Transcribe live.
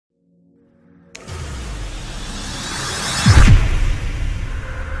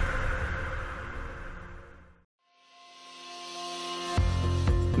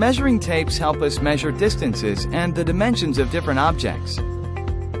Measuring tapes help us measure distances and the dimensions of different objects.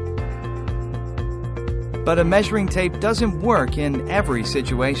 But a measuring tape doesn't work in every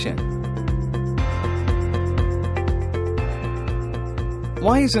situation.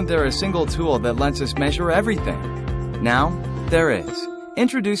 Why isn't there a single tool that lets us measure everything? Now, there is.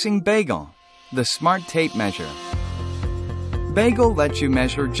 Introducing Bagel, the smart tape measure. Bagel lets you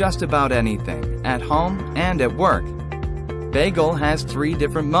measure just about anything, at home and at work. Bagel has 3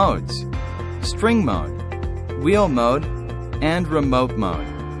 different modes: string mode, wheel mode, and remote mode.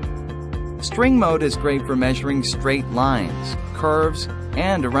 String mode is great for measuring straight lines, curves,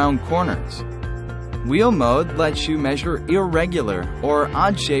 and around corners. Wheel mode lets you measure irregular or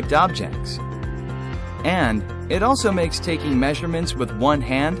odd-shaped objects. And it also makes taking measurements with one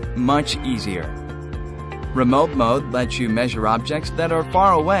hand much easier. Remote mode lets you measure objects that are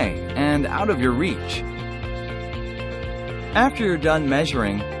far away and out of your reach. After you're done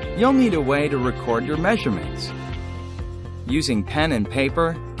measuring, you'll need a way to record your measurements. Using pen and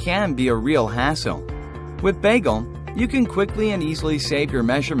paper can be a real hassle. With Bagel, you can quickly and easily save your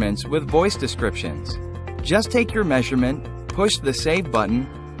measurements with voice descriptions. Just take your measurement, push the Save button,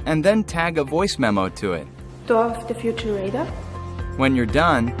 and then tag a voice memo to it. Door of the future radar. When you're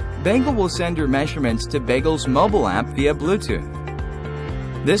done, Bagel will send your measurements to Bagel's mobile app via Bluetooth.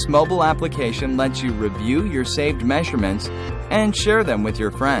 This mobile application lets you review your saved measurements and share them with your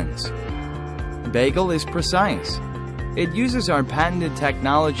friends. Bagel is precise. It uses our patented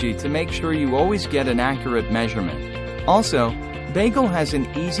technology to make sure you always get an accurate measurement. Also, Bagel has an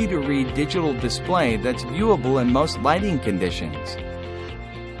easy-to-read digital display that's viewable in most lighting conditions.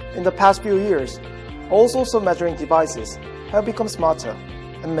 In the past few years, all sorts of measuring devices have become smarter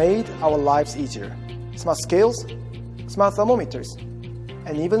and made our lives easier. Smart scales, smart thermometers,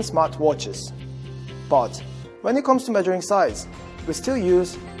 and even smart watches. But when it comes to measuring size, we still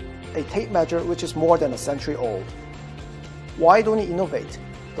use a tape measure which is more than a century old. Why don't we innovate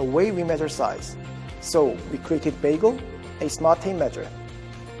the way we measure size? So we created Bagel, a smart tape measure.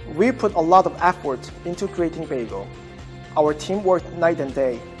 We put a lot of effort into creating Bagel. Our team worked night and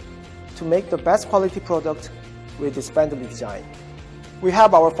day to make the best quality product with this friendly design. We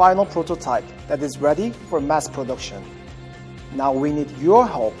have our final prototype that is ready for mass production. Now we need your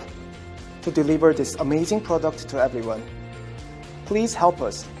help to deliver this amazing product to everyone. Please help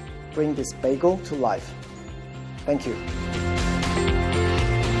us bring this Bagel to life. Thank you.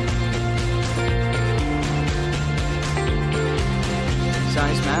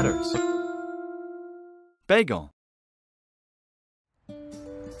 Size matters. Bagel.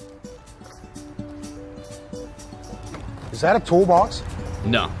 Is that a toolbox?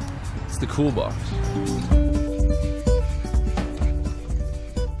 No, it's the Coolbox.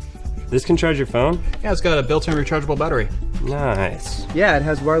 This can charge your phone? Yeah, it's got a built-in rechargeable battery. Nice. Yeah, it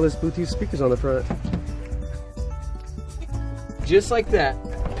has wireless Bluetooth speakers on the front. Just like that.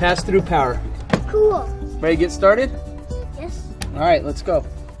 Pass-through power. Cool. Ready to get started? Yes. All right, let's go.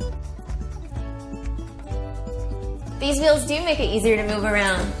 These wheels do make it easier to move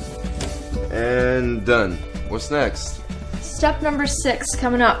around. And done. What's next? Step number 6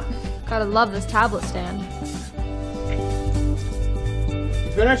 coming up. Gotta love this tablet stand.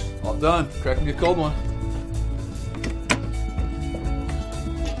 You finished? All done. Crack me a cold one.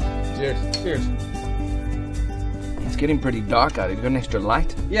 Cheers. Cheers. It's getting pretty dark out. You got an extra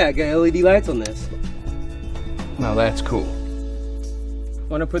light? Yeah, I got LED lights on this. Now that's cool.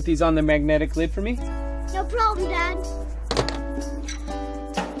 Want to put these on the magnetic lid for me? No problem, Dad.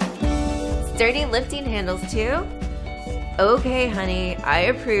 Sturdy lifting handles too? Okay, honey, I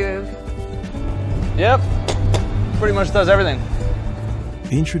approve. Yep. Pretty much does everything.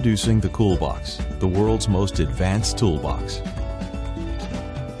 Introducing the Coolbox, the world's most advanced toolbox.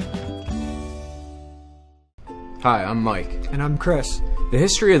 Hi, I'm Mike. And I'm Chris. The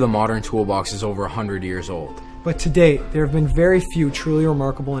history of the modern toolbox is over 100 years old. But to date, there have been very few truly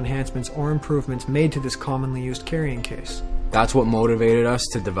remarkable enhancements or improvements made to this commonly used carrying case. That's what motivated us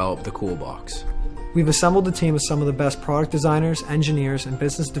to develop the Coolbox. We've assembled a team of some of the best product designers, engineers, and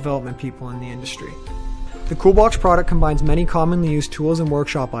business development people in the industry. The Coolbox product combines many commonly used tools and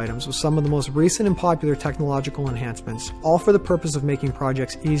workshop items with some of the most recent and popular technological enhancements, all for the purpose of making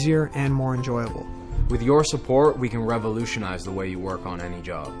projects easier and more enjoyable. With your support, we can revolutionize the way you work on any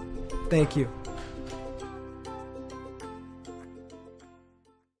job. Thank you.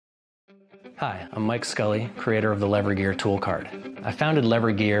 Hi, I'm Mike Scully, creator of the Gear Toolcard. I founded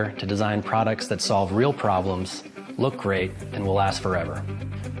Gear to design products that solve real problems, look great, and will last forever.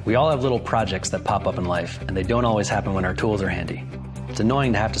 We all have little projects that pop up in life, and they don't always happen when our tools are handy. It's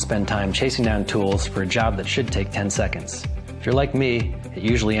annoying to have to spend time chasing down tools for a job that should take 10 seconds. If you're like me, it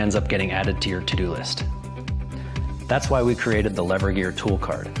usually ends up getting added to your to-do list. That's why we created the Gear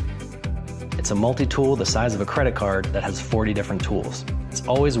Toolcard. It's a multi-tool the size of a credit card that has 40 different tools. It's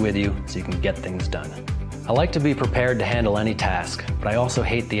always with you, so you can get things done. I like to be prepared to handle any task, but I also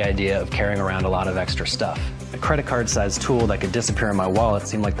hate the idea of carrying around a lot of extra stuff. A credit card-sized tool that could disappear in my wallet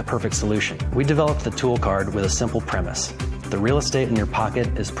seemed like the perfect solution. We developed the tool card with a simple premise. The real estate in your pocket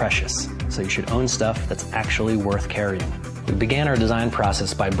is precious, so you should own stuff that's actually worth carrying. We began our design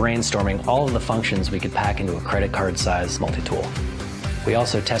process by brainstorming all of the functions we could pack into a credit card-sized multi-tool. We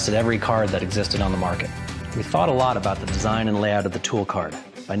also tested every card that existed on the market. We thought a lot about the design and layout of the tool card.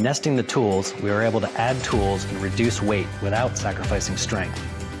 By nesting the tools, we were able to add tools and reduce weight without sacrificing strength.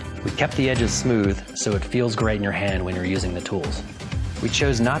 We kept the edges smooth so it feels great in your hand when you're using the tools. We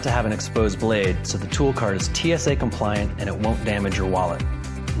chose not to have an exposed blade, so the tool card is TSA compliant and it won't damage your wallet.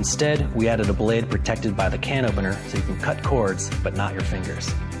 Instead, we added a blade protected by the can opener so you can cut cords, but not your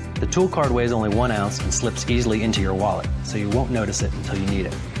fingers. The tool card weighs only 1 ounce and slips easily into your wallet, so you won't notice it until you need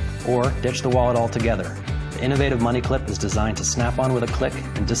it. Or ditch the wallet altogether. The innovative money clip is designed to snap on with a click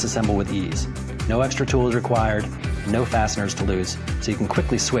and disassemble with ease. No extra tools required, no fasteners to lose, so you can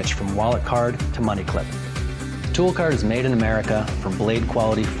quickly switch from wallet card to money clip. The tool card is made in America from blade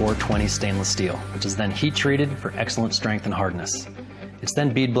quality 420 stainless steel, which is then heat treated for excellent strength and hardness. It's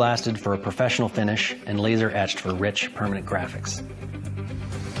then bead blasted for a professional finish and laser etched for rich, permanent graphics.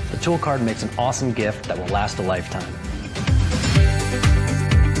 The tool card makes an awesome gift that will last a lifetime.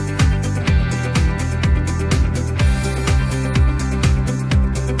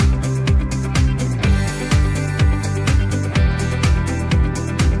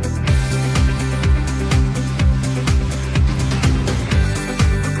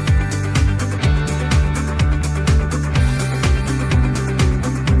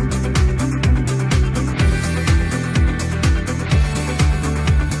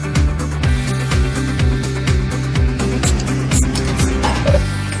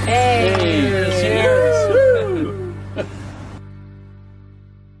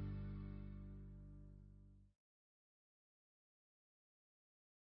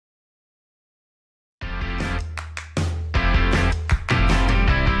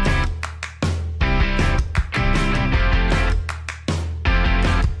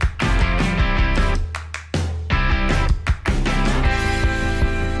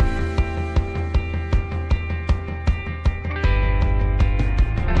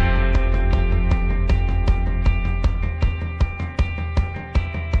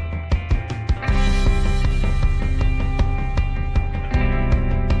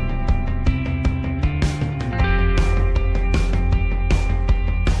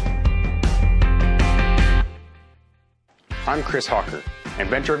 I'm Chris Hawker,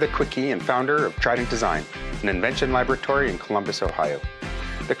 inventor of the Quick Key and founder of Trident Design, an invention laboratory in Columbus, Ohio.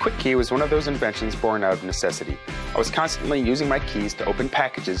 The Quick Key was one of those inventions born out of necessity. I was constantly using my keys to open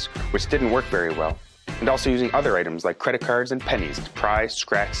packages which didn't work very well, and also using other items like credit cards and pennies to pry,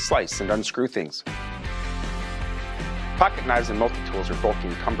 scratch, slice, and unscrew things. Pocket knives and multi-tools are bulky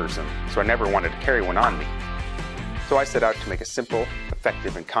and cumbersome, so I never wanted to carry one on me. So I set out to make a simple,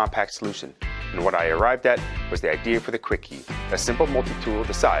 effective, and compact solution. And what I arrived at was the idea for the Quick Key, a simple multi-tool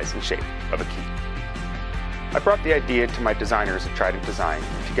the size and shape of a key. I brought the idea to my designers at Trident Design,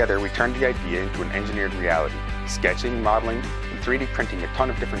 and together we turned the idea into an engineered reality, sketching, modeling, and 3D printing a ton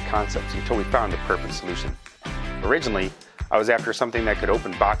of different concepts until we found the perfect solution. Originally, I was after something that could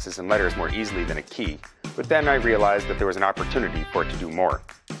open boxes and letters more easily than a key, but then I realized that there was an opportunity for it to do more.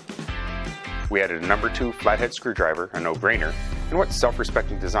 We added a number 2 flathead screwdriver, a no-brainer, and what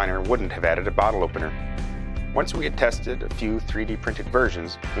self-respecting designer wouldn't have added a bottle opener? Once we had tested a few 3D printed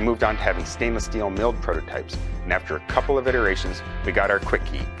versions, we moved on to having stainless steel milled prototypes, and after a couple of iterations, we got our Quick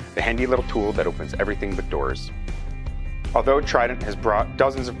Key, the handy little tool that opens everything but doors. Although Trident has brought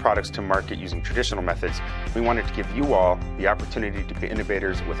dozens of products to market using traditional methods, we wanted to give you all the opportunity to be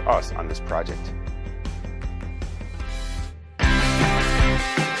innovators with us on this project.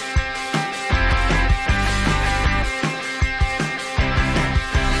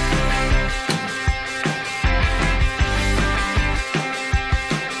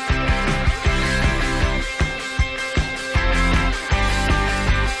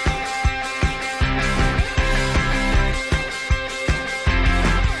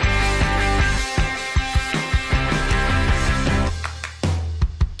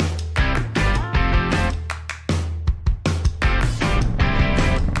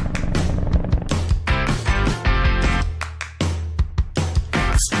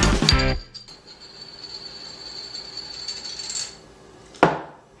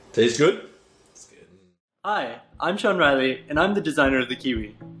 Tastes good? Hi, I'm Sean Riley, and I'm the designer of the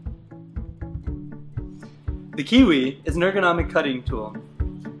Kiwi. The Kiwi is an ergonomic cutting tool.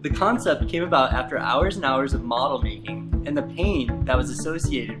 The concept came about after hours and hours of model making and the pain that was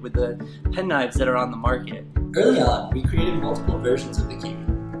associated with the penknives that are on the market. Early on, we created multiple versions of the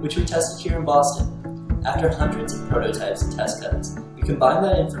Kiwi, which we tested here in Boston. After hundreds of prototypes and test cuts, we combined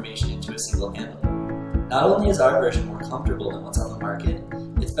that information into a single handle. Not only is our version more comfortable than what's on the market,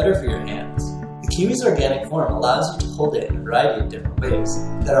 it's better for your hands. The Kiwi's organic form allows you to hold it in a variety of different ways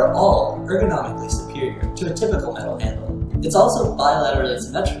that are all ergonomically superior to a typical metal handle. It's also bilaterally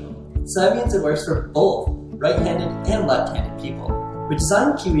symmetrical, so that means it works for both right-handed and left-handed people. We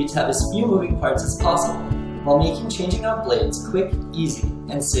designed the Kiwi to have as few moving parts as possible, while making changing out blades quick, easy,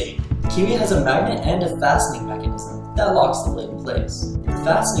 and safe. The Kiwi has a magnet and a fastening mechanism that locks the blade in place. The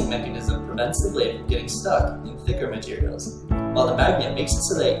fastening mechanism prevents the blade from getting stuck in thicker materials, while the magnet makes it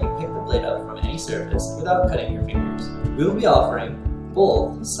so that you can pick the blade up from any surface without cutting your fingers. We will be offering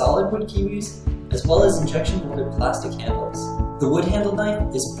both solid wood Kiwis as well as injection molded plastic handles. The wood handled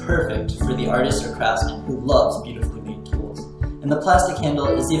knife is perfect for the artist or craftsman who loves beautifully made tools, and the plastic handle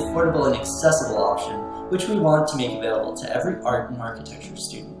is the affordable and accessible option which we want to make available to every art and architecture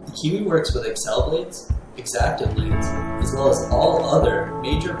student. The Kiwi works with Excel blades, X-Acto blades, as well as all other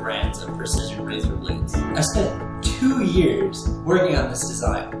major brands of precision razor blades. I spent 2 years working on this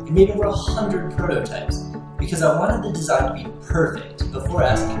design and made over 100 prototypes because I wanted the design to be perfect before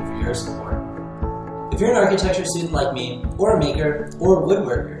asking for your support. If you're an architecture student like me, or a maker, or a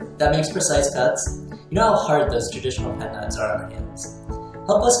woodworker that makes precise cuts, you know how hard those traditional penknives are on our hands.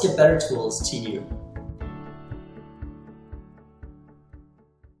 Help us get better tools to you.